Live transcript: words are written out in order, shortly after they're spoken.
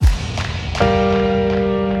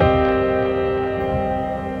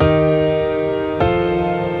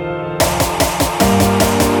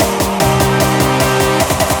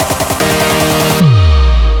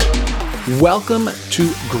Welcome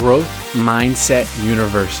to Growth Mindset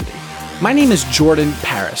University. My name is Jordan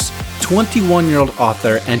Paris, 21-year-old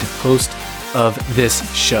author and host of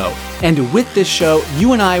this show. And with this show,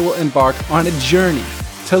 you and I will embark on a journey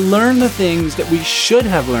to learn the things that we should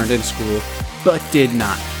have learned in school but did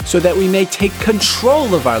not, so that we may take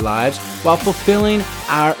control of our lives while fulfilling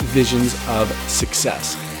our visions of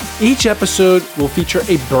success. Each episode will feature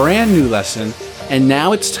a brand new lesson, and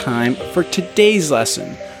now it's time for today's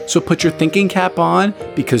lesson. So put your thinking cap on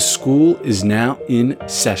because school is now in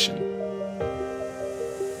session.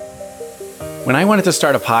 When I wanted to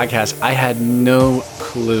start a podcast, I had no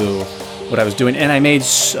clue what I was doing, and I made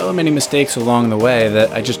so many mistakes along the way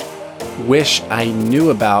that I just wish I knew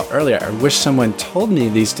about earlier. I wish someone told me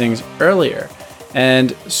these things earlier.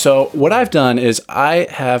 And so what I've done is I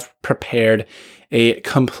have prepared a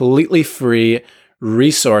completely free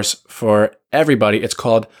resource for everybody. It's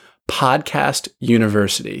called Podcast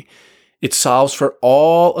University. It solves for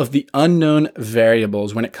all of the unknown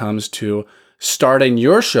variables when it comes to starting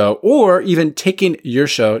your show or even taking your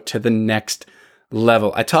show to the next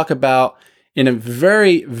level. I talk about in a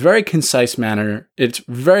very, very concise manner. It's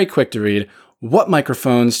very quick to read what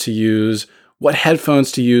microphones to use, what headphones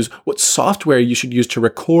to use, what software you should use to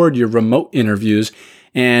record your remote interviews,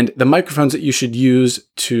 and the microphones that you should use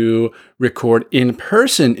to record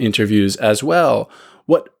in-person interviews as well.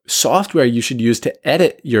 What software you should use to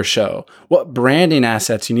edit your show, what branding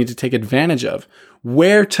assets you need to take advantage of,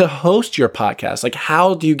 where to host your podcast, like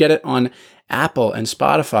how do you get it on Apple and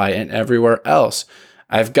Spotify and everywhere else.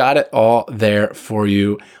 I've got it all there for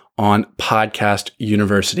you on Podcast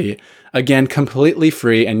University. Again, completely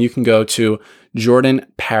free, and you can go to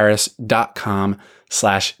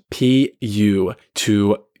jordanparis.com/PU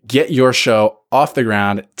to get your show off the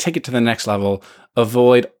ground, take it to the next level,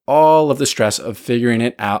 avoid all of the stress of figuring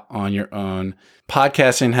it out on your own.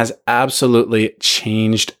 Podcasting has absolutely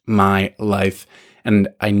changed my life, and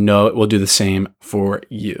I know it will do the same for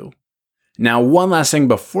you. Now, one last thing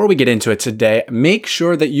before we get into it today, make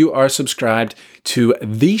sure that you are subscribed to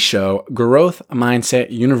the show, Growth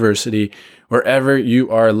Mindset University, wherever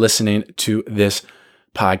you are listening to this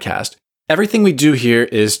podcast. Everything we do here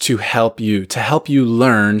is to help you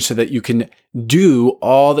learn so that you can do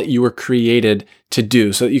all that you were created to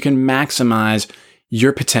do, so that you can maximize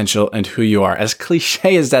your potential and who you are. As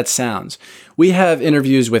cliche as that sounds, we have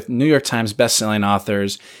interviews with New York Times bestselling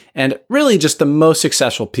authors and really just the most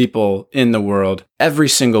successful people in the world every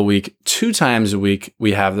single week. 2 times a week,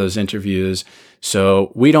 we have those interviews.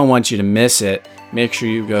 So we don't want you to miss it. Make sure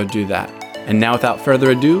you go do that. And now, without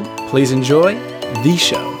further ado, please enjoy the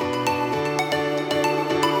show.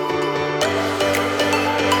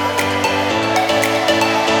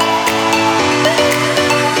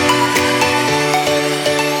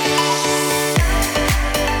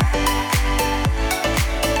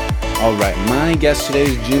 All right, my guest today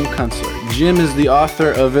is Jim Kunstler. Jim is the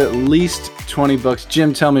author of at least 20 books.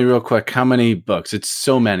 Jim, tell me real quick, how many books? It's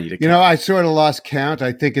so many to count. You know, I sort of lost count.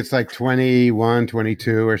 I think it's like 21,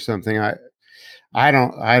 22 or something. I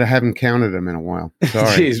haven't counted them in a while.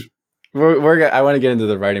 Sorry. Jeez. I want to get into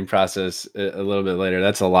the writing process a little bit later.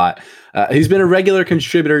 That's a lot. He's been a regular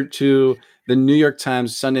contributor to the New York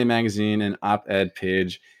Times Sunday Magazine and op-ed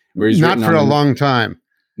page. Where he's Not for a long time.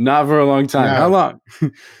 Not for a long time. No. How long?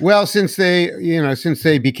 Well, since they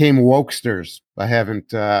became wokesters, I haven't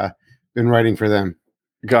been writing for them.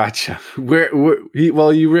 Gotcha. You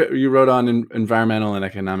wrote on environmental and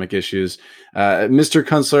economic issues. Mr.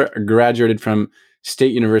 Kunstler graduated from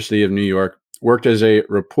State University of New York, worked as a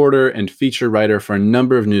reporter and feature writer for a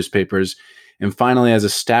number of newspapers, and finally as a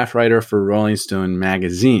staff writer for Rolling Stone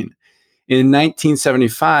magazine. In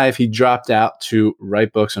 1975, he dropped out to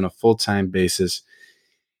write books on a full-time basis.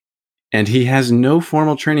 And he has no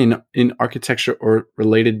formal training in architecture or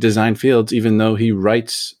related design fields, even though he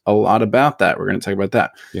writes a lot about that. We're going to talk about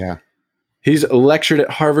that. Yeah. He's lectured at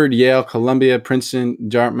Harvard, Yale, Columbia, Princeton,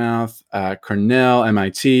 Dartmouth, Cornell,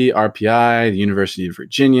 MIT, RPI, the University of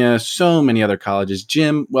Virginia, so many other colleges.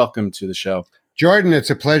 Jim, welcome to the show. Jordan, it's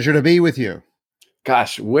a pleasure to be with you.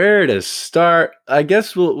 Gosh, where to start? I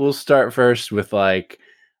guess we'll start first with like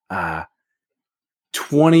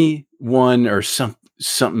 21 or something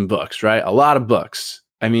books, right? A lot of books.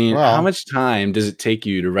 I mean, how much time does it take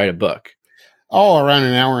you to write a book? Oh, around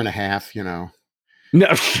an hour and a half, No. No,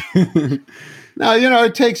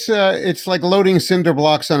 it takes, it's like loading cinder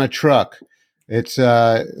blocks on a truck. It's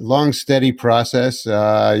a long, steady process.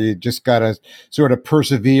 You just got to sort of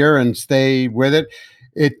persevere and stay with it.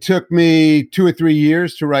 It took me 2 or 3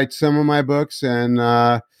 years to write some of my books and,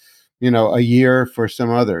 a year for some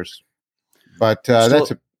others. But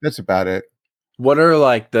that's about it. what are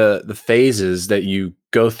like the phases that you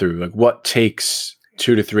go through? Like what takes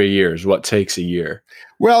 2 to 3 years? What takes a year?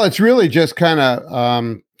 Well, it's really just kind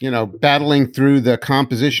of battling through the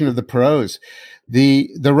composition of the prose.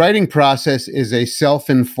 The writing process is a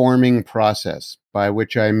self-informing process, by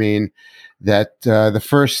which I mean that the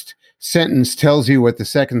first sentence tells you what the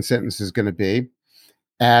second sentence is going to be,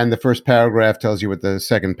 and the first paragraph tells you what the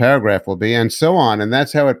second paragraph will be, and so on. And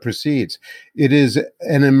that's how it proceeds. It is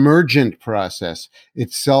an emergent process.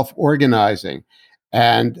 It's self-organizing,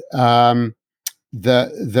 and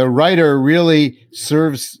the writer really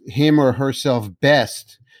serves him or herself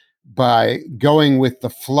best by going with the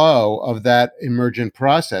flow of that emergent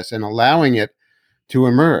process and allowing it to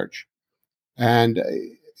emerge. And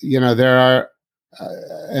there are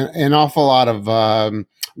an awful lot of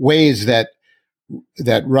ways that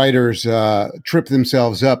writers trip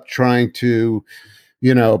themselves up trying to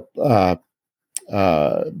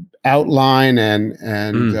outline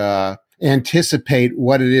and anticipate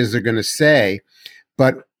what it is they're going to say,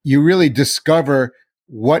 but you really discover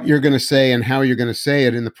what you're going to say and how you're going to say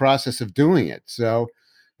it in the process of doing it. So,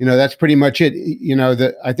 that's pretty much it.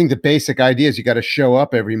 I think the basic idea is you got to show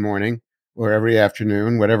up every morning or every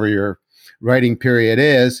afternoon, whatever your writing period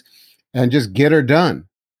is, and just get her done.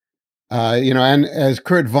 And as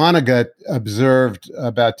Kurt Vonnegut observed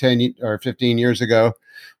about 10 or 15 years ago,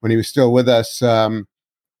 when he was still with us,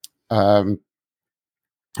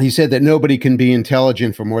 he said that nobody can be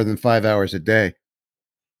intelligent for more than 5 hours a day.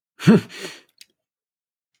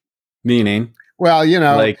 Meaning? Well,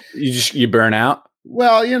 like you burn out.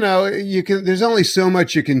 Well, you can. There's only so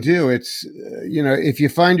much you can do. It's if you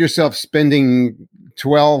find yourself spending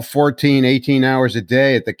 12, 14, 18 hours a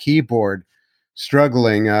day at the keyboard,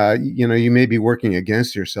 struggling, you may be working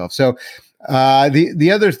against yourself. So,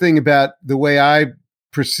 the other thing about the way I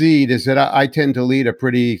proceed is that I tend to lead a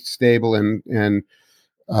pretty stable and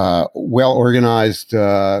well organized,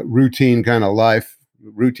 routine kind of life,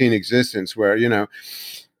 routine existence, where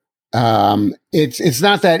it's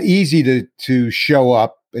not that easy to show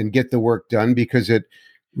up and get the work done, because it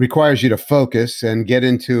requires you to focus and get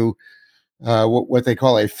into what they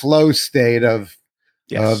call a flow state of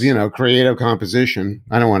creative composition.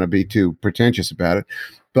 I don't want to be too pretentious about it,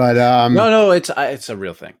 but no, it's a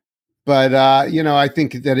real thing. But I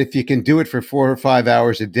think that if you can do it for 4 or 5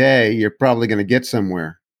 hours a day, you're probably going to get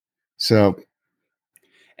somewhere. So,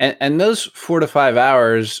 and those 4 to 5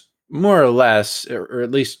 hours, more or less, or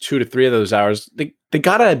at least 2 to 3 of those hours, they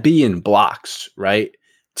gotta be in blocks, right?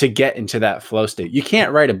 To get into that flow state. You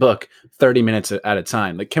can't write a book 30 minutes at a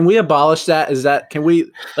time. Like, can we abolish that?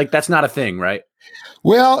 That's not a thing, right?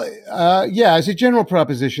 Well, yeah, as a general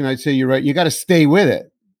proposition, I'd say you're right. You got to stay with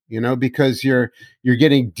it, because you're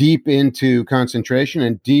getting deep into concentration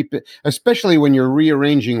and deep, especially when you're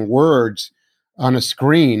rearranging words on a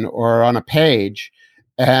screen or on a page.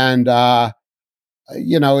 And,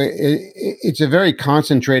 it's a very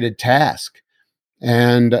concentrated task.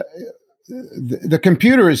 And the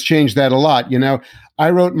computer has changed that a lot. I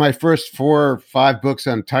wrote my first 4 or 5 books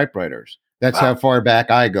on typewriters. That's how far back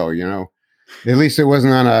I go, At least it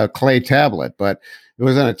wasn't on a clay tablet, but it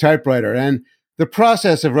was on a typewriter. And the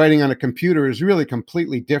process of writing on a computer is really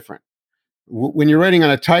completely different. When you're writing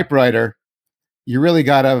on a typewriter, you really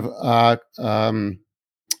got to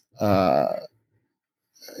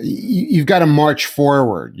you've got to march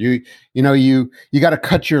forward. You got to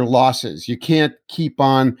cut your losses. You can't keep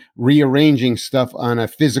on rearranging stuff on a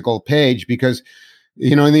physical page, because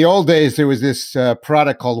in the old days there was this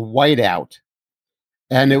product called whiteout,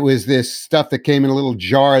 and it was this stuff that came in a little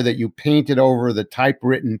jar that you painted over the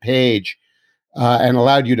typewritten page and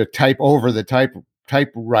allowed you to type over the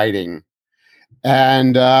typewriting.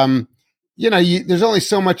 And there's only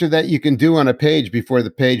so much of that you can do on a page before the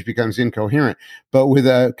page becomes incoherent. But with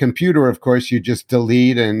a computer, of course, you just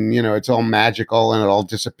delete, and it's all magical, and it all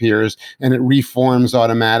disappears, and it reforms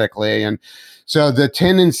automatically. And so the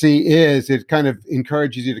tendency is, it kind of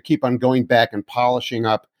encourages you to keep on going back and polishing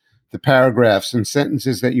up the paragraphs and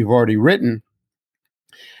sentences that you've already written.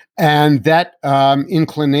 And that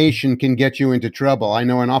inclination can get you into trouble. I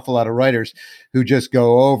know an awful lot of writers who just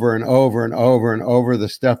go over and over and over and over the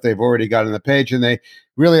stuff they've already got on the page, and they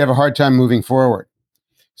really have a hard time moving forward.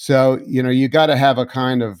 So, you got to have a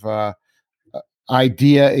kind of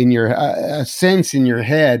idea in a sense in your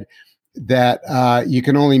head that you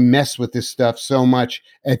can only mess with this stuff so much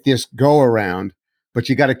at this go around, but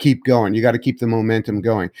you got to keep going. You got to keep the momentum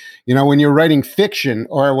going. When you're writing fiction,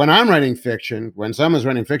 or when I'm writing fiction, when someone's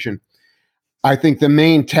writing fiction, I think the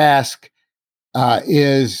main task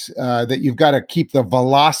is that you've got to keep the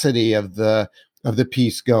velocity of the of the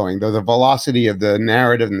piece going, the velocity of the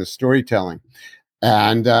narrative and the storytelling.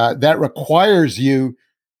 And that requires you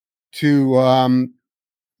to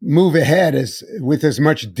move ahead with as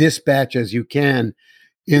much dispatch as you can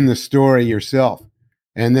in the story yourself,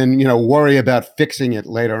 and then worry about fixing it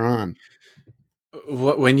later on.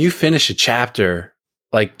 When you finish a chapter,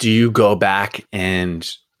 like, do you go back and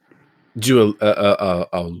do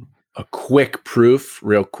a quick proof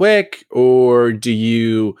real quick, or do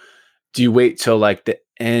you wait till like the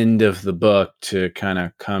end of the book to kind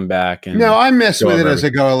of come back and No, I mess with it as I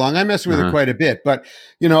go along. I mess with it quite a bit, but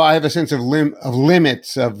I have a sense of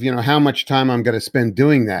limits of how much time I'm going to spend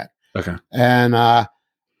doing that. Okay. And I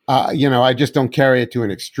just don't carry it to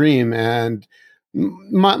an extreme. And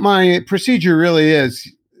my procedure really is,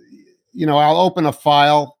 I'll open a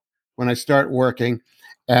file when I start working,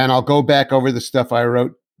 and I'll go back over the stuff I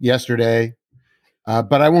wrote yesterday.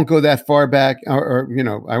 But I won't go that far back, or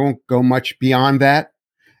I won't go much beyond that.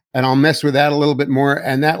 And I'll mess with that a little bit more,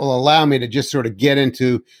 and that will allow me to just sort of get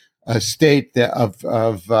into a state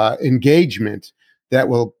of engagement that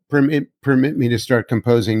will permit me to start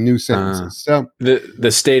composing new sentences. So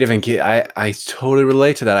the state of I totally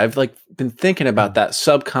relate to that. I've been thinking about that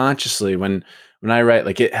subconsciously when I write.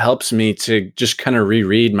 Like, it helps me to just kind of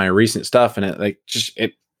reread my recent stuff, and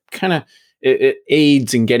it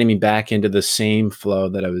aids in getting me back into the same flow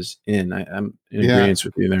that I was in. I'm in agreement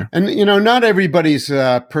with you there. And, not everybody's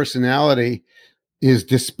personality is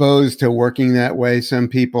disposed to working that way. Some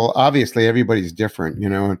people, obviously everybody's different,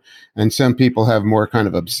 and some people have more kind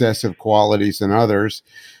of obsessive qualities than others.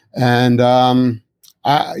 And,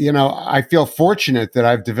 I feel fortunate that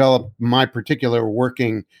I've developed my particular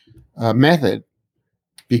working method,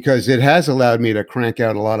 because it has allowed me to crank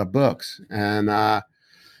out a lot of books. And,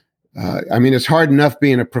 it's hard enough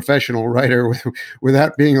being a professional writer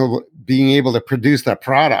without being able to produce that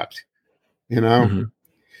product, Mm-hmm.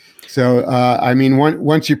 So,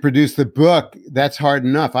 once you produce the book, that's hard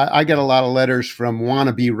enough. I get a lot of letters from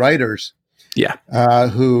wannabe writers,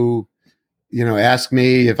 who, ask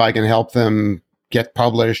me if I can help them get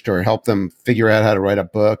published or help them figure out how to write a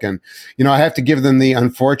book. And, I have to give them the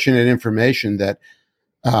unfortunate information that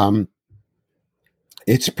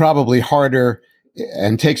it's probably harder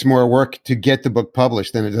and takes more work to get the book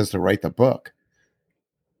published than it does to write the book.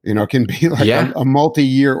 It can be like a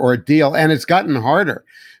multi-year ordeal, and it's gotten harder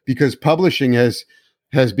because publishing has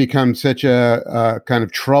become such a kind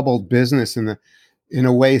of troubled business in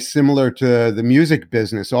a way similar to the music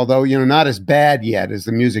business, although, not as bad yet as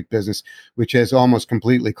the music business, which has almost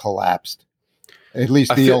completely collapsed. At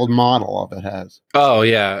least the old model of it has. Oh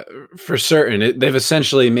yeah, for certain. They've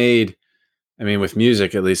essentially made, with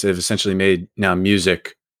music, at least, they've essentially made now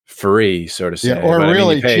music free, so to say. Or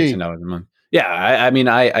really you pay cheap. $10 a month. Yeah,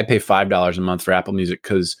 I pay $5 a month for Apple Music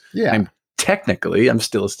because I'm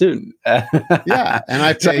still a student. Yeah, and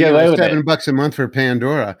I pay $7 a month for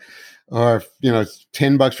Pandora, or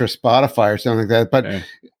 $10 for Spotify or something like that. But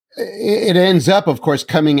it ends up, of course,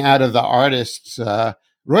 coming out of the artist's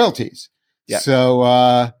royalties. Yeah.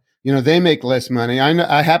 So they make less money.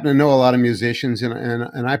 I happen to know a lot of musicians,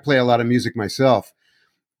 and I play a lot of music myself,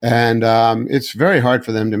 and it's very hard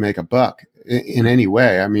for them to make a buck in any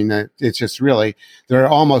way. It's just really there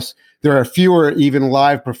are fewer even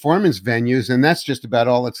live performance venues, and that's just about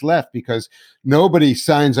all that's left, because nobody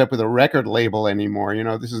signs up with a record label anymore.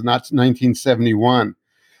 This is not 1971,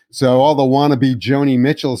 so all the wannabe Joni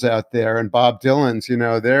Mitchells out there and Bob Dylan's,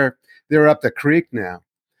 they're up the creek now.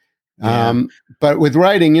 Yeah. But with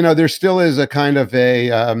writing, there still is a kind of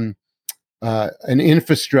an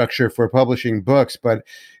infrastructure for publishing books, but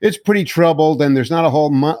it's pretty troubled, and there's not a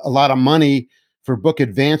lot of money for book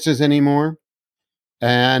advances anymore.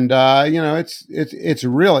 And it's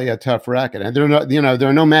really a tough racket. And there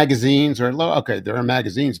are no magazines, there are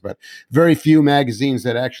magazines, but very few magazines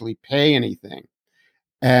that actually pay anything,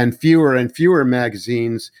 and fewer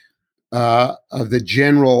magazines of the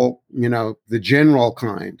general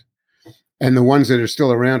kind. And the ones that are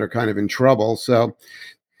still around are kind of in trouble. So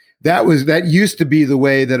that used to be the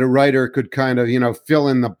way that a writer could kind of, fill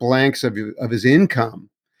in the blanks of his income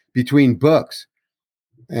between books.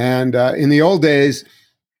 And in the old days,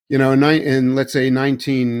 in let's say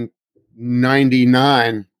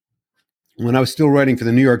 1999, when I was still writing for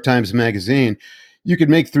the New York Times Magazine, you could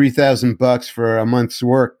make $3,000 for a month's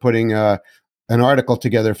work putting an article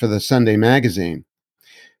together for the Sunday magazine.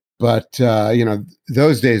 But,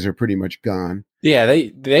 those days are pretty much gone. Yeah,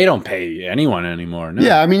 they don't pay anyone anymore. No.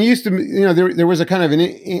 Yeah, used to, there was a kind of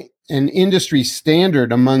an industry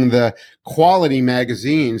standard among the quality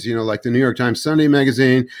magazines, like the New York Times Sunday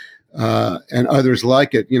magazine and others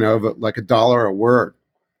like it, like $1 a word.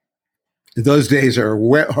 Those days are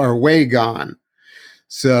way gone.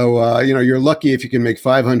 So, you're lucky if you can make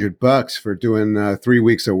 $500 for doing 3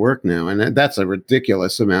 weeks of work now. And that's a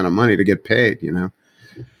ridiculous amount of money to get paid.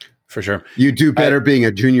 For sure. You do better being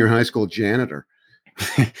a junior high school janitor.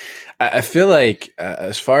 I feel like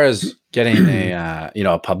as far as getting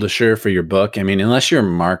a publisher for your book, I mean, unless you're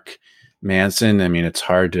Mark Manson, I mean, it's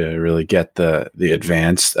hard to really get the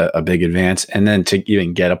advance, a big advance. And then to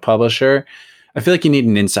even get a publisher, I feel like you need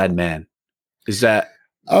an inside man. Is that?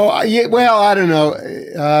 Oh, yeah. Well, I don't know.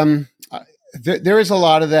 There is a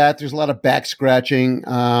lot of that. There's a lot of back scratching.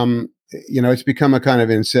 It's become a kind of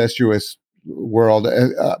incestuous world,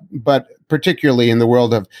 but particularly in the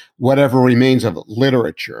world of whatever remains of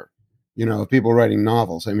literature, people writing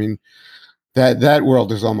novels. I mean, that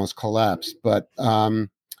world has almost collapsed. But in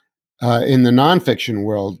the nonfiction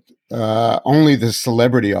world, only the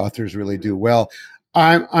celebrity authors really do well.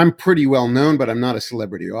 I'm pretty well known, but I'm not a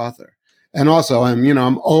celebrity author. And also,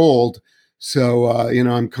 I'm old, so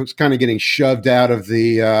I'm kind of getting shoved out of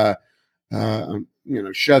the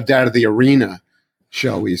arena,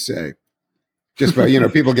 shall we say? Just by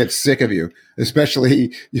people get sick of you, especially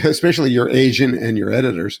your agent and your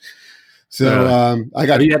editors. So I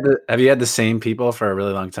got. Have you had the same people for a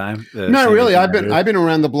really long time? Not really. I've been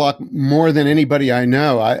around the block more than anybody I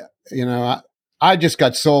know. I just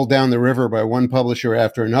got sold down the river by one publisher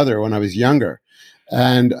after another when I was younger.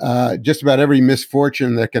 And just about every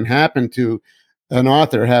misfortune that can happen to an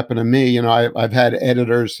author happened to me. I've had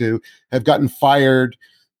editors who have gotten fired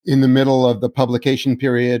in the middle of the publication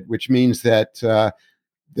period, which means that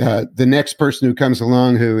the next person who comes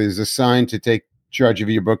along who is assigned to take charge of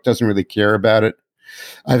your book doesn't really care about it.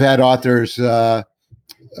 I've had authors,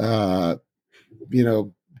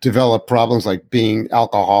 develop problems like being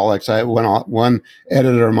alcoholics. One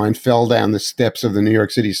editor of mine fell down the steps of the New York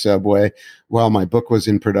City subway while my book was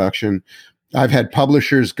in production. I've had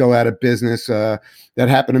publishers go out of business. That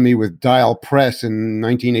happened to me with Dial Press in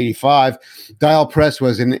 1985. Dial Press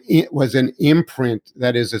was an imprint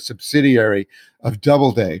that is a subsidiary of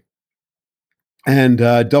Doubleday, and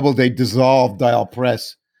Doubleday dissolved Dial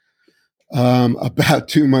Press about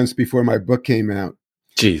 2 months before my book came out.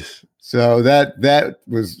 Jeez. So that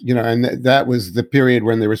was, and that was the period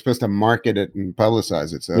when they were supposed to market it and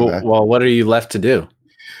publicize it. So well, what are you left to do?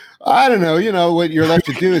 I don't know. What you're left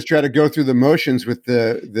to do is try to go through the motions with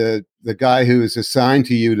the guy who is assigned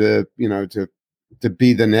to you to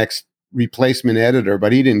be the next replacement editor,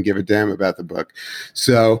 but he didn't give a damn about the book.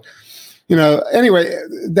 So, anyway,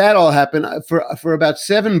 that all happened for about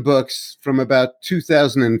 7 books from about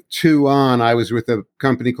 2002 on. I was with a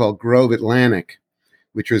company called Grove Atlantic,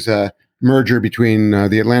 which was a merger between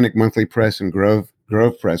the Atlantic Monthly Press and Grove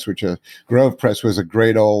Press, which Grove Press was a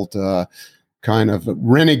great old kind of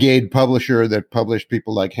renegade publisher that published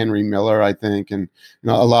people like Henry Miller, I think, and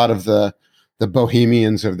a lot of the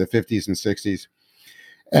bohemians of the 50s and 60s.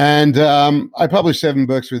 And I published 7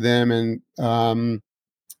 books with them, and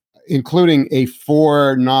including a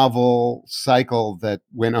 4-novel cycle that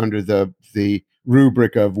went under the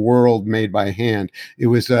rubric of World Made by Hand. It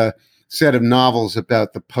was a set of novels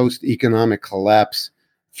about the post-economic collapse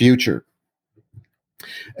future.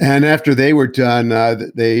 And after they were done,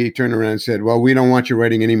 they turned around and said, well, we don't want you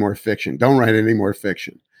writing any more fiction. Don't write any more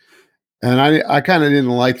fiction. And I kind of didn't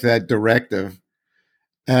like that directive.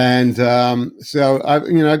 And so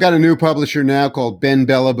I got a new publisher now called Ben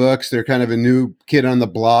Bella Books. They're kind of a new kid on the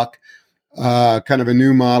block, kind of a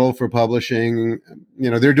new model for publishing.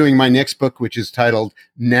 They're doing my next book, which is titled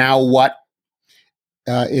Now What?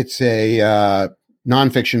 It's a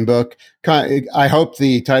nonfiction book. I hope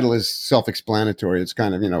the title is self-explanatory. It's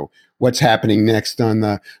kind of, what's happening next on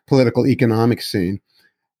the political economic scene.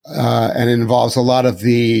 And it involves a lot of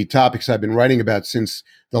the topics I've been writing about since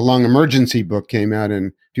the Long Emergency book came out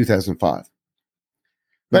in 2005.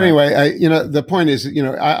 But anyway, the point is,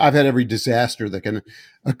 I've had every disaster that can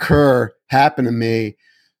occur happen to me.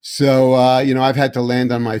 So, I've had to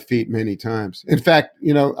land on my feet many times. In fact,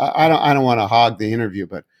 I don't want to hog the interview,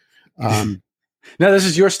 but no, this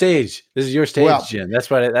is your stage. This is your stage, well, Jim. That's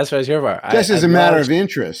what I was here for. Just as a matter of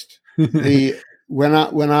interest, when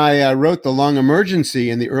I wrote The Long Emergency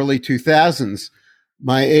in the early 2000s,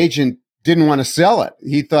 my agent didn't want to sell it.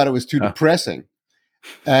 He thought it was too depressing.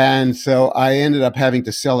 And so I ended up having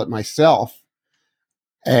to sell it myself.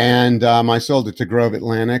 And I sold it to Grove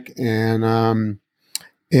Atlantic, and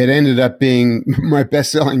it ended up being my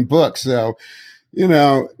best-selling book. So,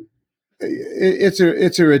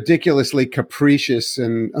 it's a ridiculously capricious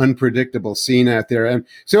and unpredictable scene out there. And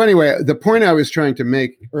so anyway, the point I was trying to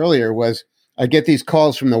make earlier was I get these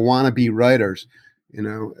calls from the wannabe writers,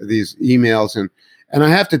 these emails, And I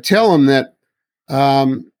have to tell them that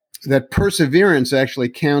that perseverance actually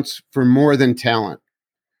counts for more than talent.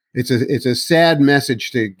 It's a sad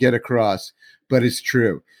message to get across, but it's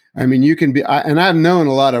true. I mean, you can be, and I've known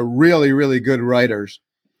a lot of really, really good writers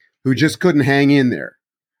who just couldn't hang in there.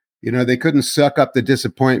 They couldn't suck up the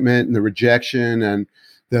disappointment and the rejection and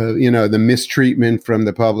the mistreatment from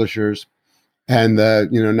the publishers, and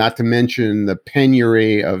not to mention the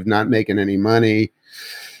penury of not making any money.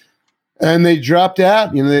 And they dropped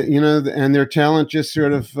out, and their talent just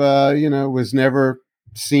sort of, was never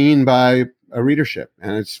seen by a readership,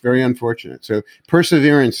 and it's very unfortunate. So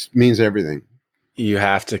perseverance means everything. You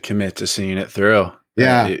have to commit to seeing it through.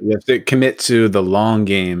 Yeah, you have to commit to the long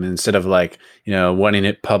game instead of wanting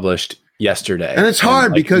it published yesterday. And it's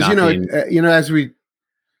hard because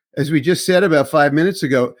as we just said about 5 minutes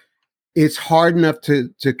ago, it's hard enough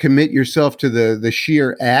to commit yourself to the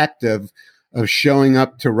sheer act of showing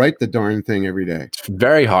up to write the darn thing every day. It's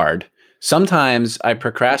very hard. Sometimes I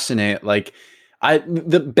procrastinate.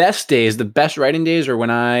 The best writing days are when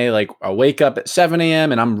I wake up at 7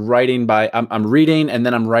 a.m. and I'm reading and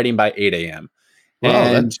then I'm writing by 8 a.m.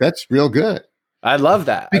 Wow, that's real good. I love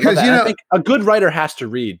that. Because I think a good writer has to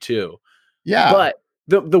read too. Yeah. But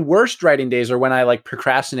the worst writing days are when I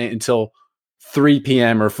procrastinate until 3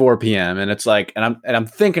 p.m. or 4 p.m. and it's and I'm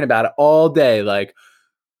thinking about it all day, ugh,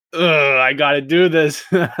 I got to do this.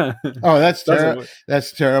 Oh, that's terrible.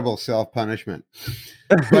 That's terrible self-punishment.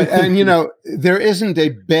 But there isn't a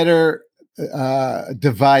better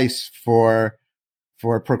device for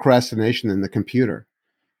procrastination than the computer.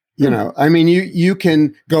 I mean, you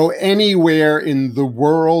can go anywhere in the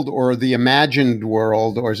world or the imagined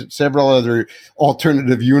world or several other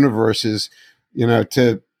alternative universes,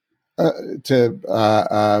 to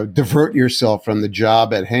divert yourself from the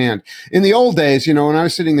job at hand. In the old days, when I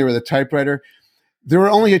was sitting there with a typewriter, there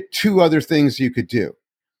were only two other things you could do.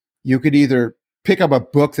 You could either pick up a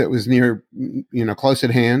book that was near, close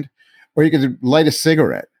at hand, or you could light a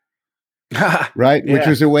cigarette, right? Yeah. Which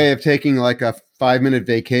was a way of taking a 5-minute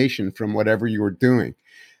vacation from whatever you were doing.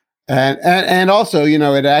 And also,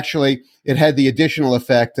 it had the additional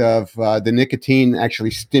effect of the nicotine actually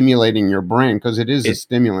stimulating your brain, because it is a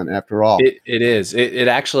stimulant after all. It is. It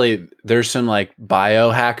actually, there's some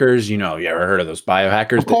biohackers, you ever heard of those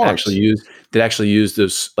biohackers that actually use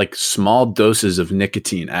those small doses of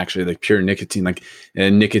nicotine, actually pure nicotine,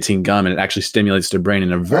 nicotine gum, and it actually stimulates the brain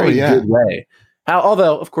in a very good way.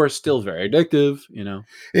 Although, of course, still very addictive,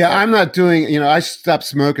 Yeah, I'm not doing, I stopped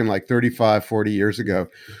smoking 35, 40 years ago.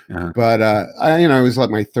 But, it was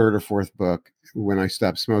my third or fourth book when I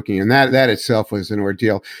stopped smoking. And that itself was an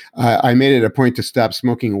ordeal. I made it a point to stop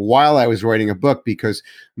smoking while I was writing a book, because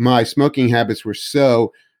my smoking habits were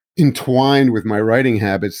so entwined with my writing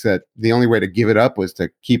habits that the only way to give it up was to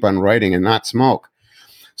keep on writing and not smoke.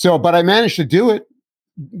 So, but I managed to do it.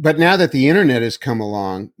 But now that the internet has come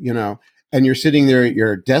along, and you're sitting there at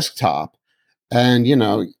your desktop, and you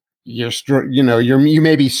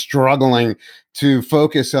may be struggling to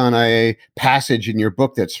focus on a passage in your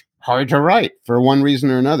book that's hard to write for one reason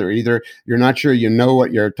or another. Either you're not sure you know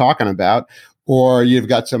what you're talking about, or you've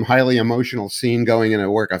got some highly emotional scene going in a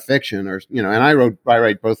work of fiction, or and I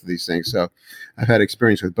write both of these things, so I've had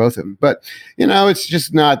experience with both of them. But it's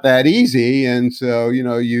just not that easy, and so you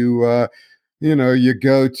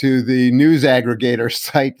go to the news aggregator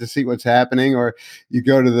site to see what's happening, or you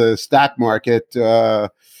go to the stock market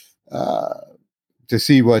to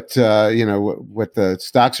see what the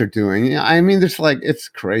stocks are doing. I mean, it's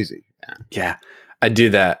crazy. Yeah, I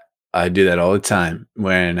do that. I do that all the time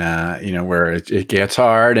when where it gets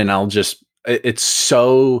hard, and it's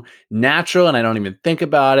so natural, and I don't even think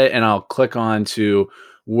about it, and I'll click on to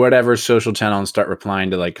whatever social channel and start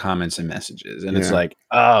replying to comments and messages. And it's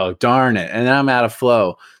oh, darn it. And then I'm out of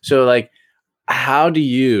flow. So how do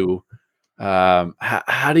you, I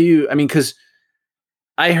mean, cause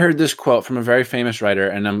I heard this quote from a very famous writer,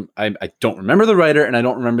 and I don't remember the writer, and I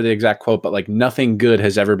don't remember the exact quote, but nothing good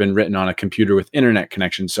has ever been written on a computer with internet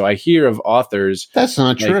connection. So I hear of authors. That's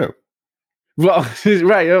not true. Well,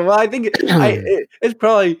 right. Well, I think it's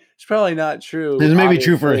probably not true. It's maybe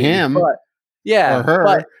true for him. But, yeah, or her.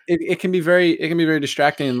 But it can be very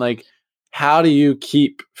distracting. How do you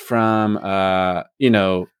keep from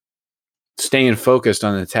staying focused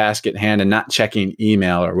on the task at hand and not checking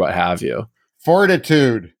email or what have you?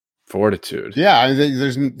 Fortitude. Yeah,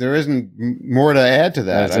 there isn't more to add to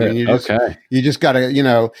that. You just got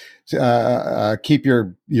to keep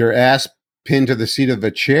your ass pinned to the seat of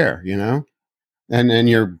a chair, and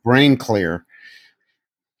your brain clear.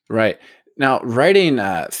 Right. Now, writing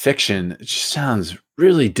fiction just sounds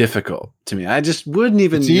really difficult to me. I just wouldn't It's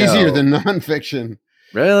even easier know. than nonfiction.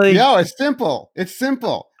 Really? No, it's simple. It's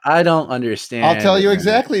simple. I don't I'll understand tell it, you man.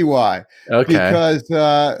 exactly why. Okay.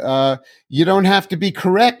 Because you don't have to be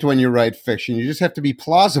correct when you write fiction. You just have to be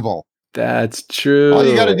plausible. That's All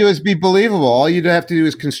you got to true. do is be believable. All you have to do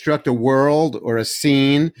is construct a world or a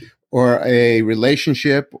scene or a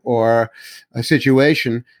relationship or a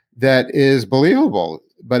situation that is believable,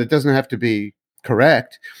 but it doesn't have to be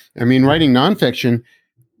correct. I mean, writing nonfiction,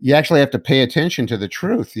 you actually have to pay attention to the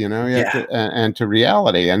truth, you know, you have Yeah. to, and to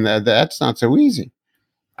reality, and that's not so easy.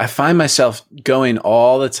 I find myself going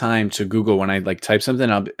all the time to Google when I like type something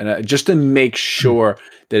up just to make sure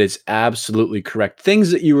that it's absolutely correct.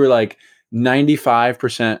 Things that you were like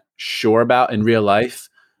 95% sure about in real life.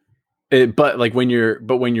 But like when you're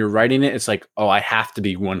writing it, it's like, oh, I have to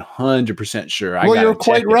be 100% sure. I Well, got you're to check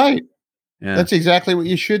quite it. right. Yeah. That's exactly what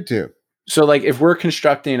you should do. So like if we're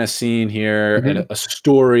constructing a scene here and Mhm. a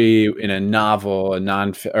story in a novel, a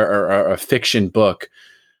non or a fiction book,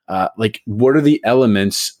 like what are the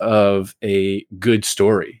elements of a good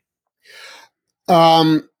story?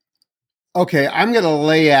 Um, Okay, I'm going to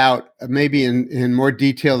lay out maybe in more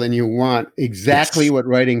detail than you want exactly Yes. what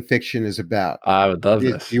writing fiction is about. I would love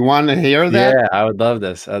Do this. you want to hear that? Yeah, I would love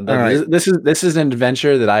this. I'd All love right. this is an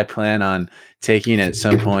adventure that I plan on taking at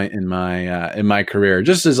some point in my career,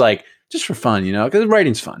 just as like just for fun, you know, because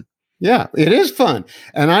writing's fun. Yeah, it is fun.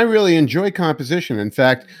 And I really enjoy composition. In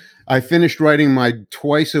fact, I finished writing my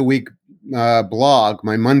twice a week blog,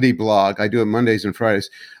 my Monday blog. I do it Mondays and Fridays,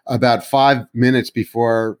 about 5 minutes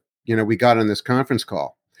before, we got on this conference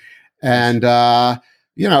call. Nice. And,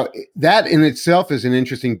 that in itself is an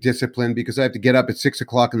interesting discipline because I have to get up at 6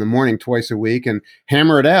 o'clock in the morning twice a week and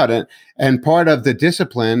hammer it out. And part of the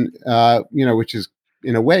discipline, which is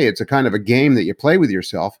in a way, it's a kind of a game that you play with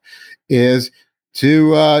yourself, is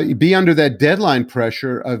to be under that deadline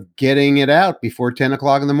pressure of getting it out before 10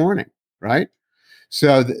 o'clock in the morning. Right.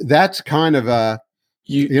 So that's kind of a,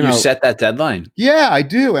 You set that deadline. yeah, I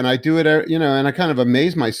do, and I do it. And I kind of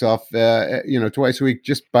amaze myself, twice a week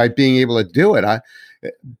just by being able to do it.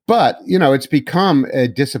 But it's become a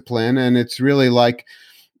discipline, and it's really like,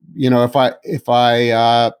 if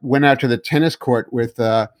I went out to the tennis court with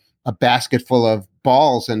a basket full of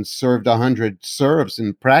balls and served 100 serves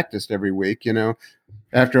and practiced every week,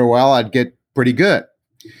 after a while I'd get pretty good,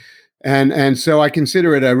 and so I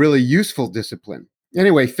consider it a really useful discipline.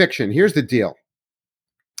 Anyway, fiction. Here's the deal.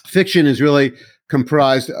 Fiction is really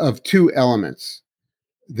comprised of two elements.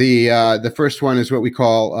 The first one is what we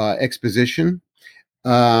call exposition,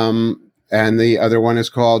 and the other one is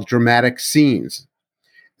called dramatic scenes.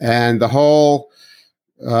 And the whole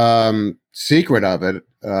secret of it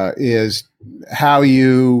is how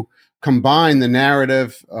you combine the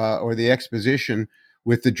narrative or the exposition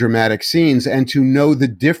with the dramatic scenes, and to know the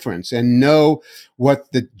difference and know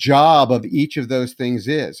what the job of each of those things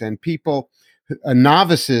is. And people,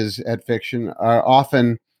 novices at fiction, are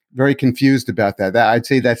often very confused about that. I'd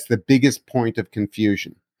say that's the biggest point of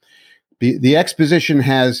confusion. The exposition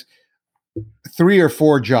has 3 or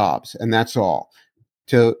 4 jobs, and that's all: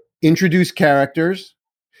 to introduce characters,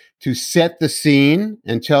 to set the scene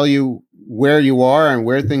and tell you where you are and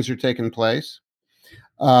where things are taking place,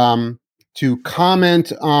 to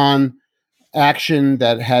comment on action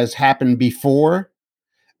that has happened before,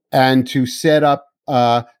 and to set up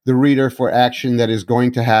the reader for action that is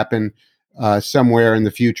going to happen somewhere in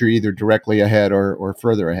the future, either directly ahead or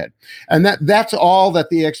further ahead. And that's all that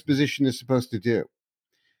the exposition is supposed to do.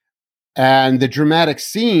 And the dramatic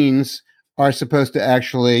scenes are supposed to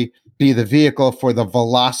actually be the vehicle for the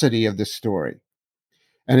velocity of the story.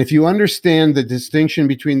 And if you understand the distinction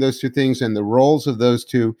between those two things and the roles of those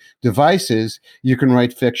two devices, you can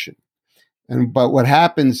write fiction. But what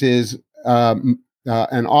happens is an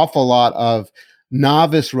awful lot of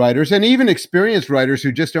novice writers and even experienced writers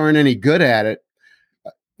who just aren't any good at it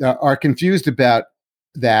are confused about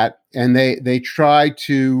that, and they try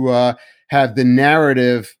to have the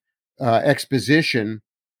narrative exposition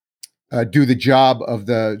do the job of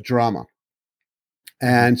the drama.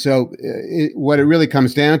 And so what it really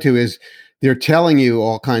comes down to is they're telling you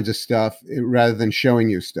all kinds of stuff rather than showing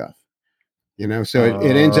you stuff. So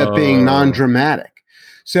it ends up being Oh. non-dramatic.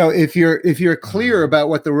 So if you're clear about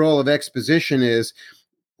what the role of exposition is,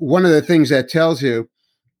 one of the things that tells you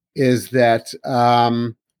is that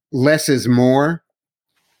less is more.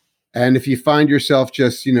 And if you find yourself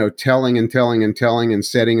just telling and telling and telling and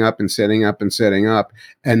setting up and setting up and setting up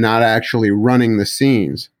and not actually running the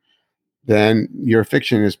scenes, then your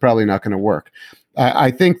fiction is probably not going to work.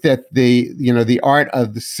 I think that the art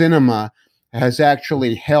of the cinema has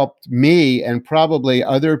actually helped me and probably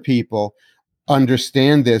other people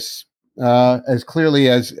understand this as clearly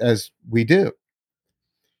as we do,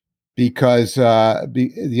 because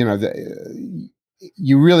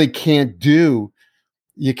you really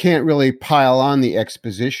you can't really pile on the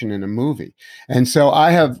exposition in a movie. And so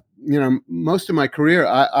I have, most of my career,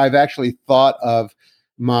 I've actually thought of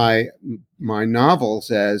my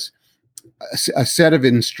novels as a set of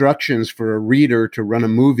instructions for a reader to run a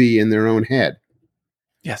movie in their own head.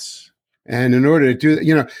 Yes. And in order to do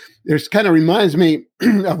that, this kind of reminds me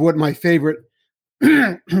of what my favorite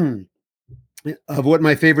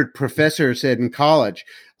professor said in college.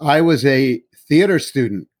 I was a theater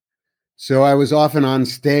student, so I was often on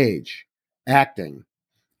stage acting.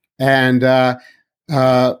 And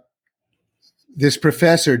this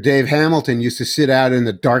professor, Dave Hamilton, used to sit out in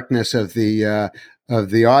the darkness of the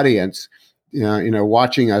audience,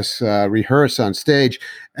 watching us rehearse on stage,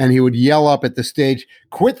 and he would yell up at the stage,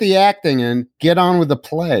 "Quit the acting and get on with the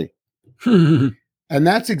play." And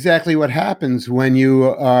that's exactly what happens when you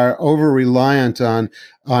are over reliant on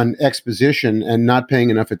exposition and not paying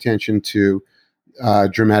enough attention to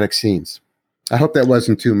dramatic scenes. I hope that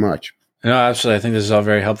wasn't too much. No, absolutely. I think this is all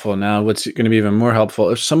very helpful. Now, what's going to be even more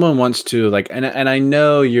helpful if someone wants to and I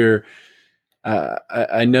know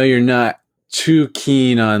I know you're not too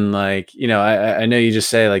keen on I know you just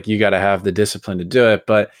say you got to have the discipline to do it,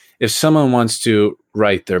 but if someone wants to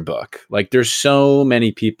write their book, there's so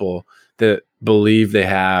many people that believe they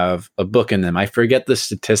have a book in them. I forget the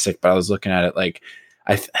statistic, but I was looking at it.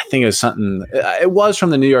 I think it was something. It was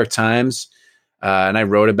from the New York Times, and I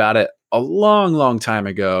wrote about it a long, long time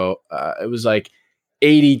ago. It was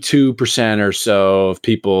 82% or so of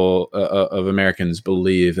people of Americans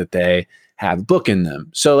believe that they have a book in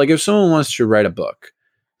them. So if someone wants to write a book,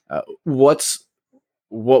 what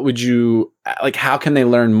would you how can they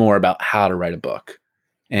learn more about how to write a book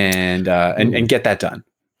and get that done?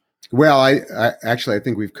 Well, I actually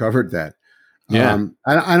think we've covered that. Yeah.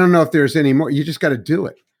 I don't know if there's any more. You just got to do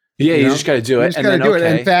it. Yeah, you just got to do it. You just got to do it.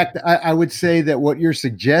 In fact, I would say that what you're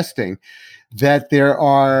suggesting, that there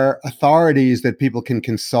are authorities that people can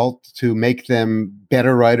consult to make them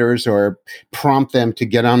better writers or prompt them to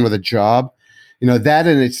get on with a job, that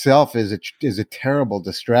in itself is a terrible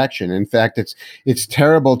distraction. In fact, it's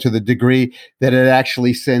terrible to the degree that it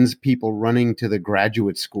actually sends people running to the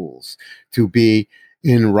graduate schools to be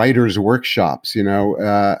in writers' workshops,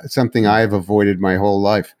 something I've avoided my whole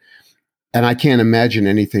life. And I can't imagine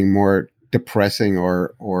anything more depressing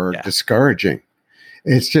or discouraging.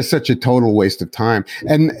 It's just such a total waste of time.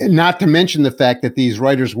 And not to mention the fact that these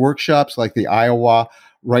writers' workshops, like the Iowa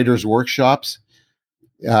Writers' Workshop,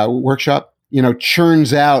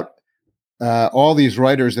 churns out all these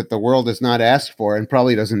writers that the world has not asked for and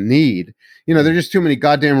probably doesn't need. There are just too many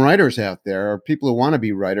goddamn writers out there, or people who want to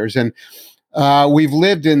be writers. And we've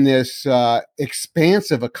lived in this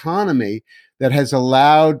expansive economy that has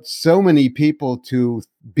allowed so many people to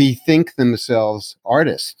bethink themselves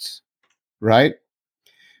artists, right?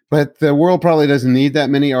 But the world probably doesn't need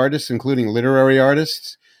that many artists, including literary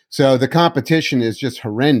artists. So the competition is just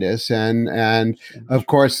horrendous. And of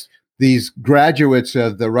course, these graduates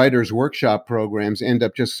of the writers' workshop programs end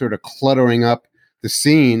up just sort of cluttering up the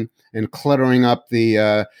scene and cluttering up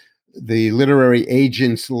the literary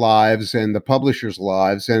agents' lives and the publishers'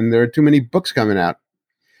 lives. And there are too many books coming out.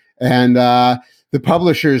 And the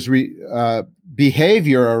publishers'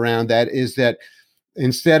 behavior around that is that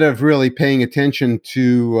instead of really paying attention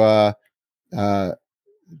to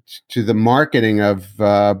the marketing of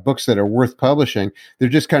books that are worth publishing, they're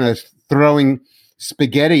just kind of throwing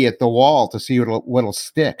spaghetti at the wall to see what'll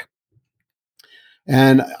stick.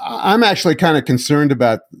 And I'm actually kind of concerned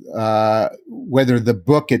about whether the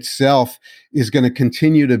book itself is going to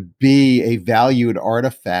continue to be a valued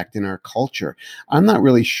artifact in our culture. I'm not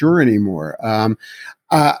really sure anymore.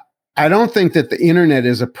 I don't think that the internet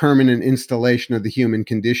is a permanent installation of the human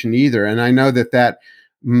condition either. And I know that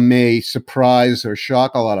may surprise or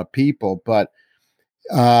shock a lot of people, but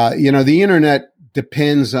the internet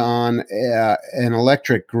depends on an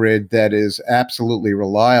electric grid that is absolutely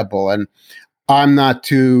reliable. And I'm not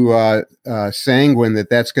too sanguine that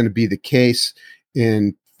that's going to be the case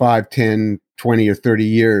in 5, 10, 20, or 30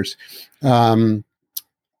 years. I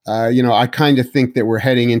kind of think that we're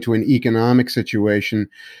heading into an economic situation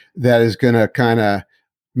that is going to kind of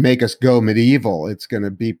make us go medieval. It's going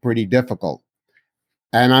to be pretty difficult.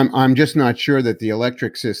 And I'm just not sure that the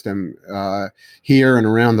electric system here and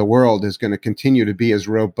around the world is going to continue to be as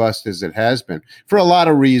robust as it has been for a lot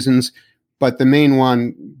of reasons, but the main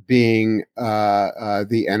one being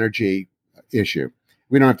the energy issue.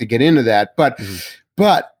 We don't have to get into that, but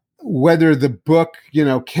whether the book,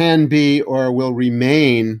 can be or will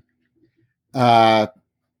remain uh,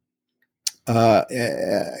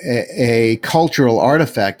 a cultural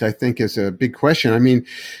artifact, I think is a big question. I mean,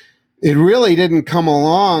 it really didn't come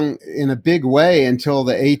along in a big way until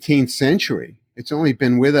the 18th century. It's only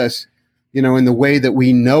been with us, in the way that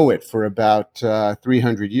we know it for about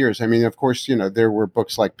 300 years. I mean, of course, there were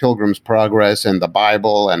books like Pilgrim's Progress and the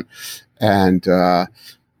Bible and a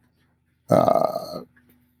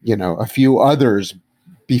few others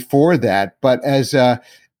before that. But as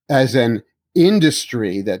an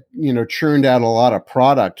industry that churned out a lot of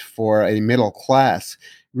product for a middle class,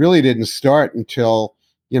 really didn't start until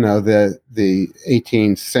the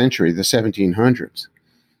 18th century, the 1700s.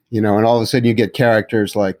 And all of a sudden you get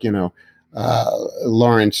characters like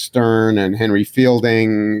Lawrence Stern and Henry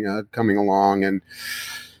Fielding coming along, and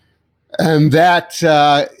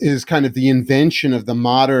that is kind of the invention of the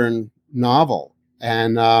modern novel.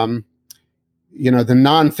 And the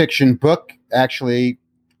nonfiction book actually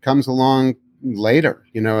comes along later,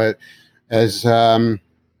 as or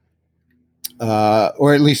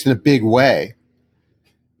at least in a big way,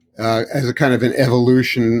 as a kind of an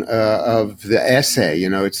evolution of the essay.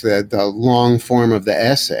 It's the long form of the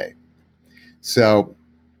essay. So,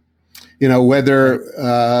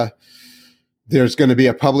 whether there's going to be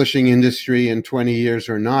a publishing industry in 20 years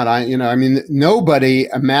or not, nobody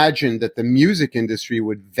imagined that the music industry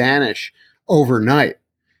would vanish overnight.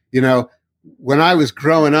 When I was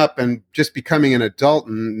growing up and just becoming an adult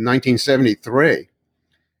in 1973,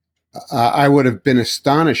 I would have been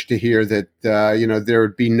astonished to hear that, there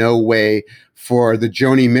would be no way for the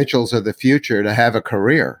Joni Mitchells of the future to have a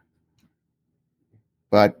career.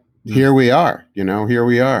 But here we are, here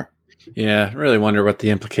we are. Yeah, I really wonder what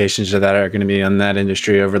the implications of that are going to be on that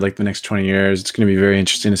industry over like the next 20 years. It's going to be very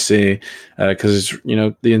interesting to see because,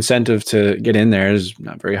 the incentive to get in there is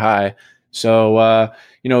not very high. So,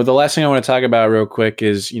 the last thing I want to talk about real quick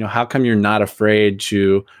is, how come you're not afraid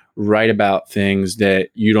to write about things that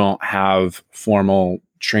you don't have formal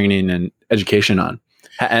training and education on?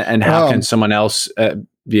 And how can someone else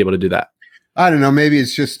be able to do that? I don't know. Maybe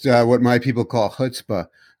it's just what my people call chutzpah.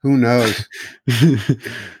 Who knows? I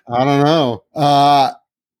don't know. I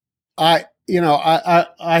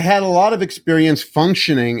had a lot of experience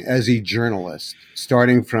functioning as a journalist,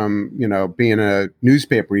 starting from, being a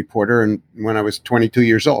newspaper reporter and when I was 22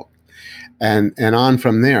 years old and on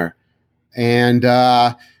from there. And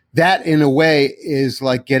that in a way is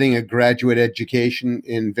like getting a graduate education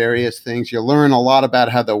in various things. You learn a lot about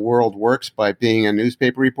how the world works by being a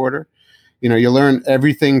newspaper reporter. You learn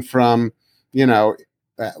everything from,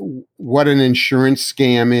 what an insurance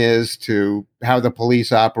scam is, to how the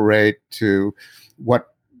police operate, to what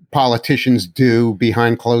politicians do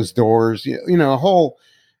behind closed doors,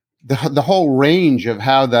 the whole range of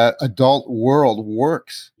how the adult world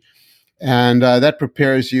works. And that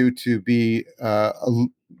prepares you to be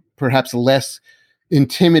perhaps less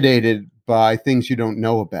intimidated by things you don't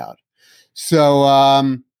know about. So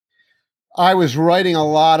I was writing a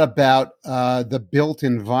lot about the built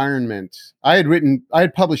environment. I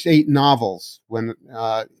had published 8 novels when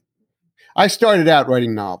I started out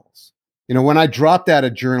writing novels. When I dropped out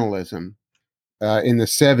of journalism in the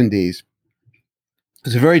 70s, it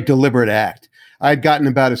was a very deliberate act. I had gotten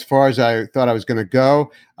about as far as I thought I was going to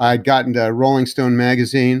go. I had gotten to Rolling Stone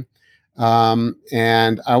magazine,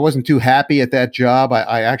 and I wasn't too happy at that job.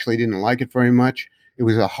 I actually didn't like it very much. It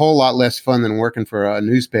was a whole lot less fun than working for a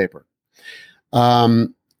newspaper.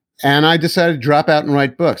 And I decided to drop out and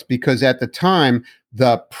write books because at the time,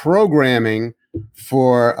 the programming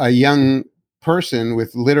for a young person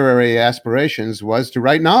with literary aspirations was to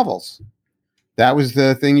write novels. That was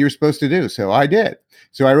the thing you were supposed to do. So I did.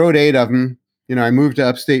 So I wrote 8 of them. I moved to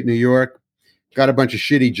upstate New York, got a bunch of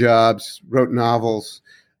shitty jobs, wrote novels,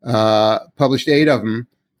 published 8 of them.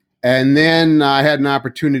 And then I had an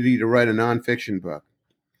opportunity to write a nonfiction book.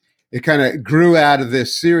 It kind of grew out of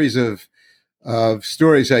this series of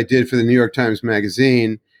stories I did for the New York Times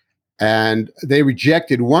Magazine, and they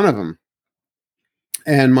rejected one of them.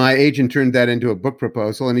 And my agent turned that into a book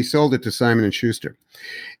proposal, and he sold it to Simon & Schuster.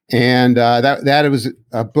 And that was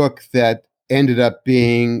a book that ended up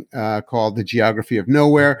being called The Geography of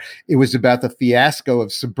Nowhere. It was about the fiasco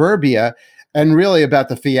of suburbia and really about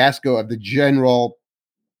the fiasco of the general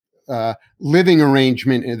living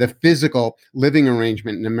arrangement, the physical living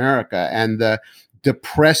arrangement in America, and the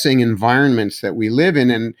depressing environments that we live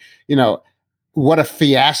in, and what a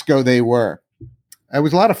fiasco they were. It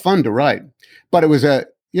was a lot of fun to write, but it was it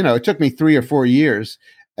took me 3 or 4 years,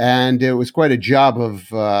 and it was quite a job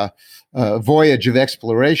of a voyage of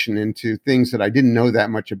exploration into things that I didn't know that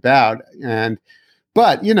much about. And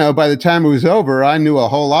But, by the time it was over, I knew a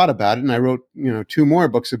whole lot about it. And I wrote, 2 more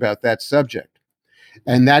books about that subject.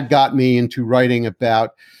 And that got me into writing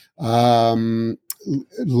about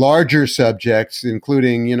larger subjects,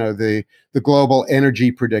 including, the global energy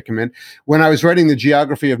predicament. When I was writing The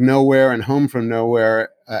Geography of Nowhere and Home from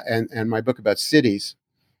Nowhere, and my book about cities,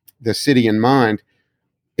 The City in Mind,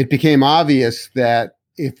 it became obvious that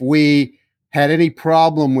if we had any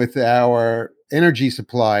problem with our energy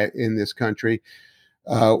supply in this country,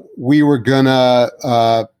 we were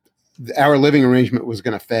our living arrangement was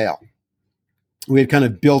gonna fail. We had kind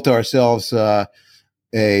of built ourselves an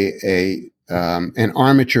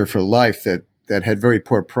armature for life that had very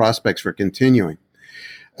poor prospects for continuing.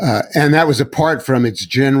 And that was apart from its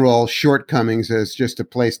general shortcomings as just a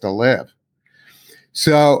place to live.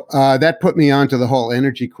 So that put me onto the whole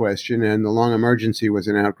energy question, and the long emergency was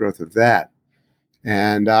an outgrowth of that.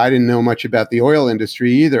 And I didn't know much about the oil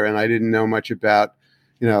industry either, and I didn't know much about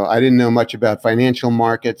financial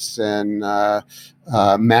markets and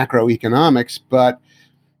macroeconomics, but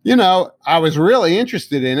I was really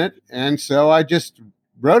interested in it, and so I just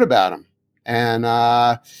wrote about them. And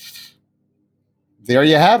there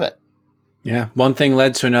you have it. Yeah, one thing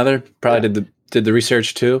led to another. Probably did the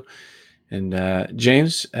research too. And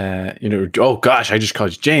James, oh gosh, I just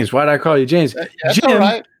called you James. Why did I call you James? That's Jim. All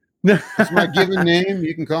right. It's my given name.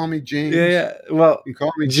 You can call me James. Yeah. Well, you can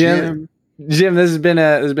call me Jim. Jim, this has been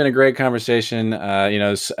a great conversation.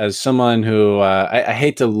 As someone who I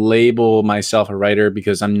hate to label myself a writer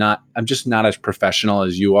because I'm just not as professional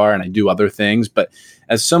as you are, and I do other things. But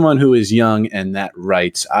as someone who is young and that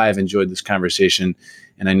writes, I've enjoyed this conversation,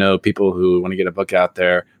 and I know people who want to get a book out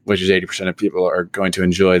there, which is 80% of people, are going to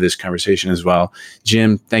enjoy this conversation as well.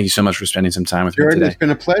 Jim, thank you so much for spending some time with me today. It's been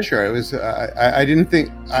a pleasure. It was. I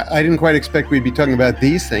didn't quite expect we'd be talking about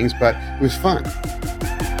these things, but it was fun.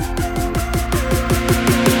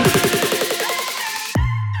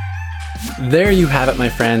 There you have it, my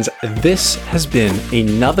friends. This has been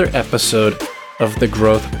another episode of the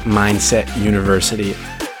Growth Mindset University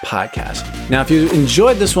podcast. Now, if you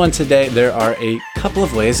enjoyed this one today, there are a couple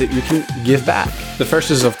of ways that you can give back. The first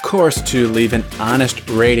is, of course, to leave an honest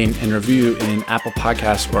rating and review in Apple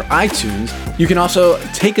Podcasts or iTunes. You can also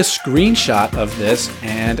take a screenshot of this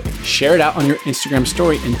and share it out on your Instagram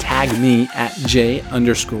story and tag me at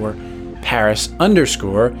J_Paris_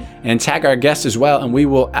 and tag our guest as well, and we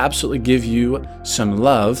will absolutely give you some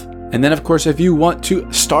love. And then, of course, if you want to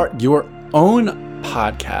start your own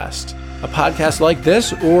podcast, a podcast like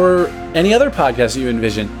this or any other podcast that you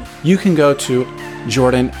envision, you can go to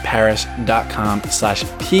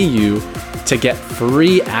jordanparis.com/PU to get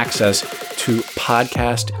free access to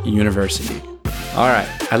Podcast University. All right.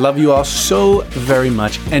 I love you all so very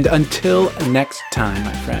much. And until next time,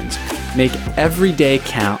 my friends, make every day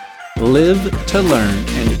count. Live to learn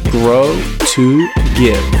and grow to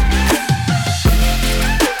give.